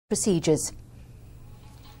procedures.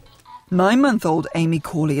 9-month-old Amy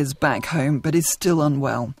Corley is back home but is still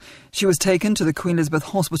unwell. She was taken to the Queen Elizabeth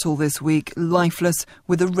Hospital this week, lifeless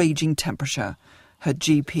with a raging temperature. Her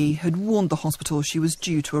GP had warned the hospital she was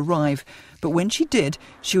due to arrive, but when she did,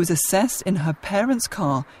 she was assessed in her parents'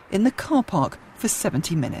 car in the car park for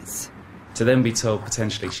 70 minutes. To then be told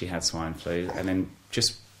potentially she had swine flu and then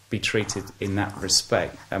just be treated in that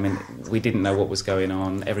respect. I mean, we didn't know what was going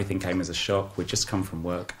on. Everything came as a shock. We'd just come from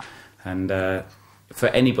work. And for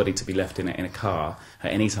anybody to be left in a car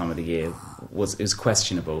at any time of the year was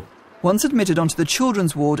questionable. Once admitted onto the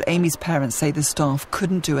children's ward, Amy's parents say the staff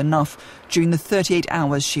couldn't do enough during the 38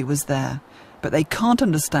 hours she was there. But they can't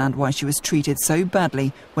understand why she was treated so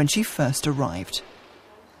badly when she first arrived.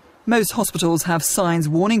 Most hospitals have signs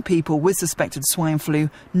warning people with suspected swine flu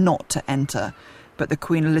not to enter. But the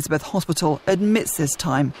Queen Elizabeth Hospital admits this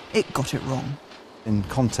time it got it wrong. In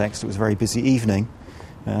context, it was a very busy evening.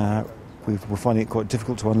 We were finding it quite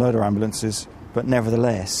difficult to unload our ambulances, but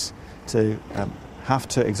nevertheless, to have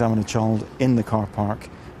to examine a child in the car park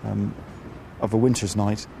of a winter's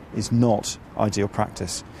night is not ideal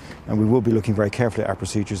practice. And we will be looking very carefully at our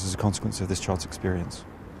procedures as a consequence of this child's experience.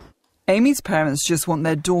 Amy's parents just want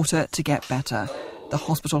their daughter to get better. The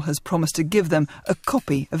hospital has promised to give them a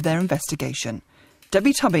copy of their investigation.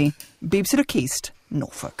 Debbie Tubby, BBC Look East,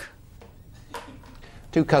 Norfolk.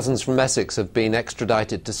 2 cousins from Essex have been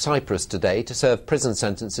extradited to Cyprus today to serve prison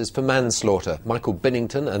sentences for manslaughter. Michael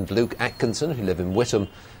Binnington and Luke Atkinson, who live in Whittam,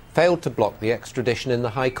 failed to block the extradition in the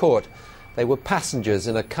High Court. They were passengers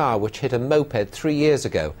in a car which hit a moped 3 years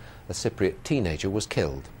ago. A Cypriot teenager was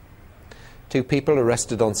killed. 2 people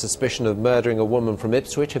arrested on suspicion of murdering a woman from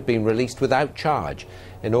Ipswich have been released without charge.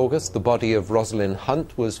 In August, the body of Rosalind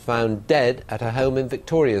Hunt was found dead at her home in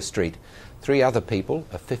Victoria Street. 3 other people,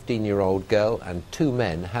 a 15-year-old girl and 2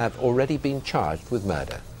 men, have already been charged with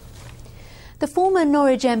murder. The former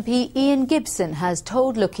Norwich MP Ian Gibson has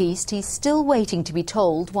told Look East he's still waiting to be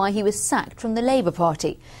told why he was sacked from the Labour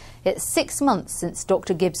Party. It's 6 months since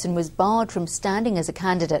Dr Gibson was barred from standing as a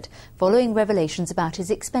candidate, following revelations about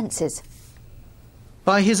his expenses.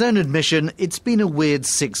 By his own admission, it's been a weird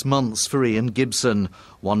 6 months for Ian Gibson.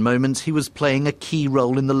 One moment he was playing a key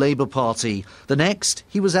role in the Labour Party. The next,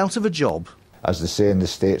 he was out of a job. As they say in the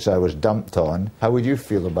States, I was dumped on. How would you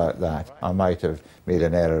feel about that? I might have made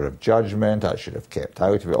an error of judgment, I should have kept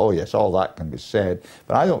out of it. Oh yes, all that can be said.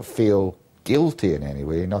 But I don't feel guilty in any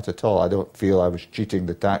way, not at all. I don't feel I was cheating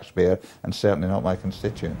the taxpayer and certainly not my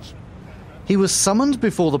constituents. He was summoned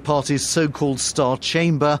before the party's so-called Star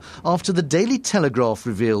Chamber after the Daily Telegraph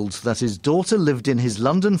revealed that his daughter lived in his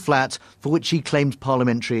London flat for which he claimed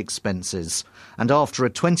parliamentary expenses. And after a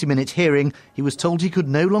 20-minute hearing, he was told he could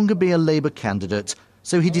no longer be a Labour candidate,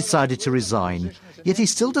 so he decided to resign. Yet he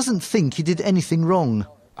still doesn't think he did anything wrong.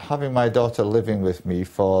 Having my daughter living with me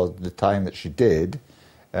for the time that she did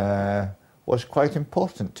was quite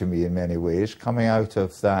important to me in many ways, coming out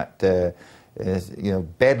of that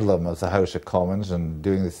bedlam of the House of Commons and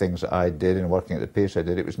doing the things that I did and working at the pace I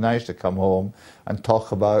did. It was nice to come home and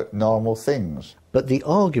talk about normal things. But the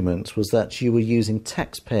argument was that you were using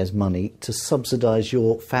taxpayers' money to subsidise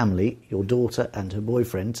your family, your daughter and her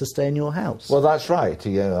boyfriend, to stay in your house. Well, that's right,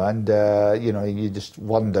 and you just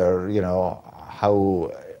wonder,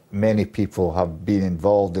 how many people have been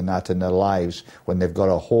involved in that in their lives when they've got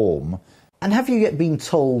a home. And have you yet been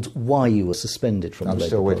told why you were suspended from the Labour Party? I'm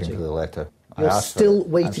still waiting for the letter. You're still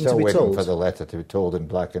waiting to be told? I'm still waiting for the letter to be told in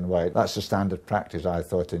black and white. That's the standard practice, I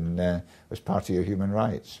thought, as part of your human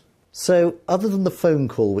rights. So, other than the phone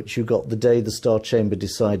call which you got the day the Star Chamber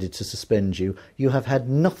decided to suspend you, you have had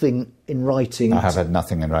nothing in writing? I have had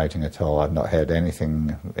nothing in writing at all. I've not heard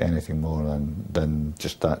anything more than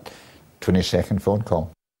just that 20-second phone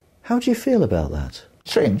call. How do you feel about that?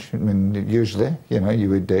 Strange. I mean, usually, you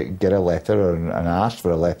would get a letter and ask for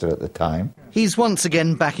a letter at the time. He's once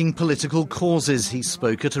again backing political causes. He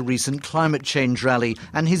spoke at a recent climate change rally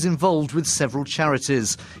and he's involved with several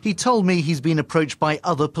charities. He told me he's been approached by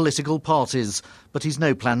other political parties, but he's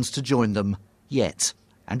no plans to join them yet.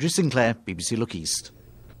 Andrew Sinclair, BBC Look East.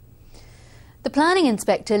 The planning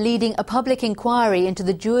inspector leading a public inquiry into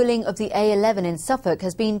the dualling of the A11 in Suffolk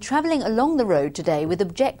has been travelling along the road today with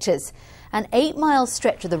objectors. An 8-mile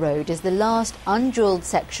stretch of the road is the last undualled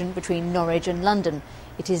section between Norwich and London.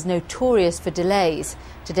 It is notorious for delays.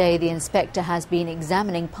 Today, the inspector has been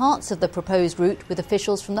examining parts of the proposed route with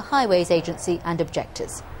officials from the Highways Agency and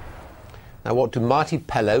objectors. Now, what do Marty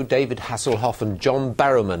Pellow, David Hasselhoff and John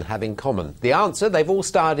Barrowman have in common? The answer, they've all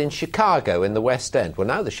starred in Chicago in the West End. Well,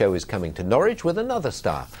 now the show is coming to Norwich with another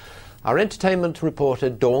star. Our entertainment reporter,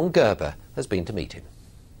 Dawn Gerber, has been to meet him.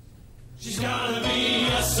 She's gonna be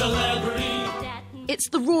a celebrity. It's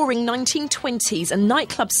the roaring 1920s and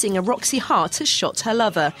nightclub singer Roxy Hart has shot her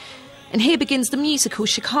lover. And here begins the musical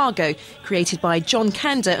Chicago, created by John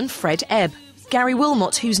Kander and Fred Ebb. Gary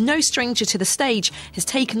Wilmot, who's no stranger to the stage, has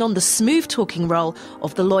taken on the smooth-talking role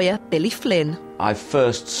of the lawyer Billy Flynn. I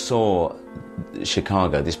first saw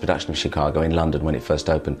Chicago, this production of Chicago in London when it first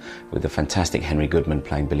opened, with the fantastic Henry Goodman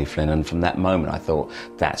playing Billy Flynn, and from that moment I thought,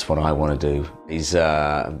 that's what I want to do. He's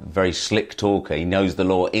a very slick talker, he knows the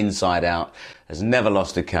law inside out, has never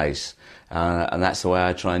lost a case, and that's the way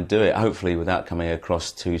I try and do it, hopefully without coming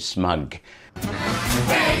across too smug.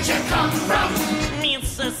 Where'd you come from?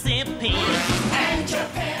 Mississippi. And your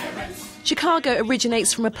parents? Chicago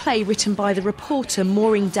originates from a play written by the reporter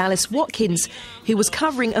Maureen Dallas Watkins, who was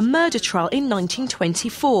covering a murder trial in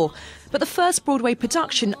 1924. But the first Broadway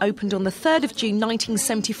production opened on the 3rd of June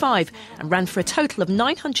 1975 and ran for a total of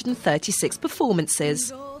 936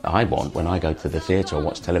 performances. I want, when I go to the theatre or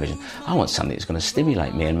watch television, I want something that's going to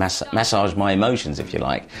stimulate me and massage my emotions, if you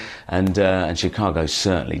like. And Chicago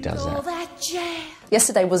certainly does that.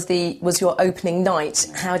 Yesterday was your opening night.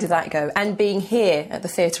 How did that go? And being here at the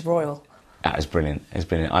Theatre Royal? That was brilliant. It's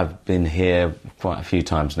brilliant. I've been here quite a few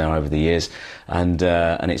times now over the years, and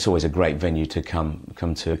it's always a great venue to come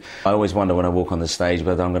to. I always wonder when I walk on the stage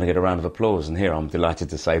whether I'm going to get a round of applause, and here I'm delighted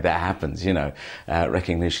to say that happens. You know,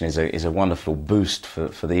 recognition is a wonderful boost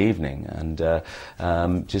for the evening, and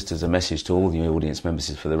just as a message to all the audience members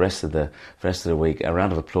for the rest of the week, a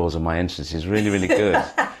round of applause on my entrance is really, really good.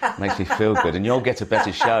 Makes me feel good, and you'll get a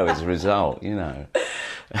better show as a result. You know.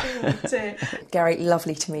 Gary,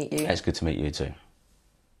 lovely to meet you. It's good to meet you too.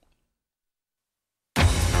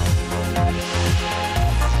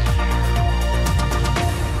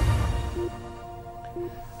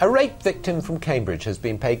 A rape victim from Cambridge has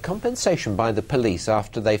been paid compensation by the police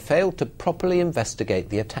after they failed to properly investigate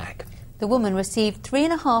the attack. The woman received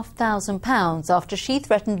 £3,500 after she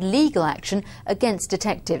threatened legal action against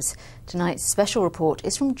detectives. Tonight's special report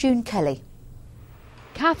is from June Kelly.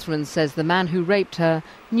 Catherine says the man who raped her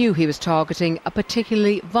knew he was targeting a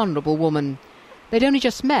particularly vulnerable woman. They'd only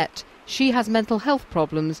just met. She has mental health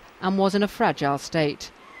problems and was in a fragile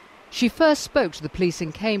state. She first spoke to the police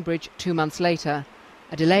in Cambridge 2 months later.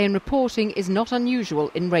 A delay in reporting is not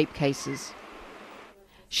unusual in rape cases.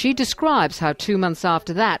 She describes how 2 months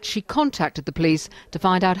after that she contacted the police to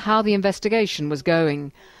find out how the investigation was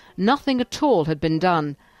going. Nothing at all had been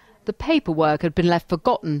done. The paperwork had been left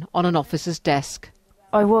forgotten on an officer's desk.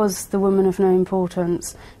 I was the woman of no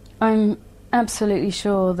importance. I'm absolutely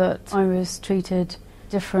sure that I was treated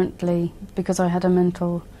differently because I had a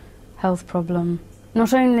mental health problem.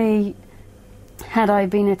 Not only had I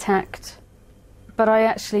been attacked, but I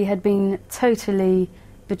actually had been totally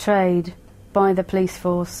betrayed by the police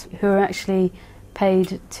force, who are actually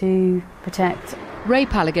paid to protect.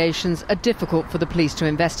 Rape allegations are difficult for the police to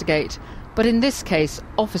investigate, but in this case,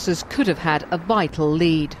 officers could have had a vital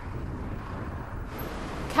lead.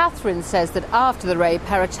 Catherine says that after the rape,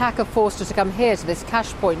 her attacker forced her to come here to this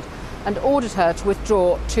cash point and ordered her to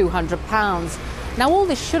withdraw £200. Now, all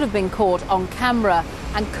this should have been caught on camera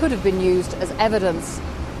and could have been used as evidence.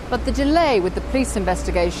 But the delay with the police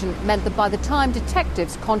investigation meant that by the time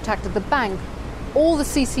detectives contacted the bank, all the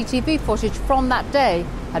CCTV footage from that day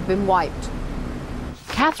had been wiped.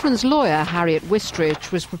 Catherine's lawyer, Harriet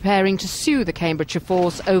Wistridge, was preparing to sue the Cambridgeshire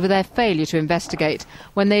force over their failure to investigate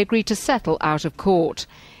when they agreed to settle out of court.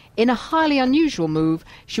 In a highly unusual move,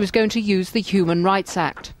 she was going to use the Human Rights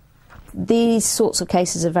Act. These sorts of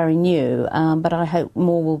cases are very new, but I hope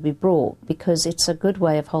more will be brought because it's a good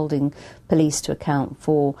way of holding police to account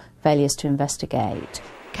for failures to investigate.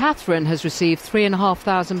 Catherine has received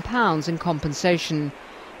 £3,500 in compensation.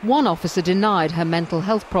 One officer denied her mental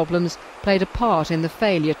health problems played a part in the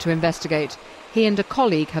failure to investigate. He and a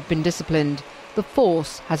colleague have been disciplined. The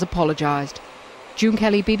force has apologised. June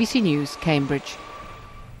Kelly, BBC News, Cambridge.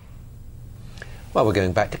 Well, we're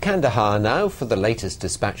going back to Kandahar now for the latest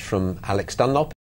dispatch from Alex Dunlop.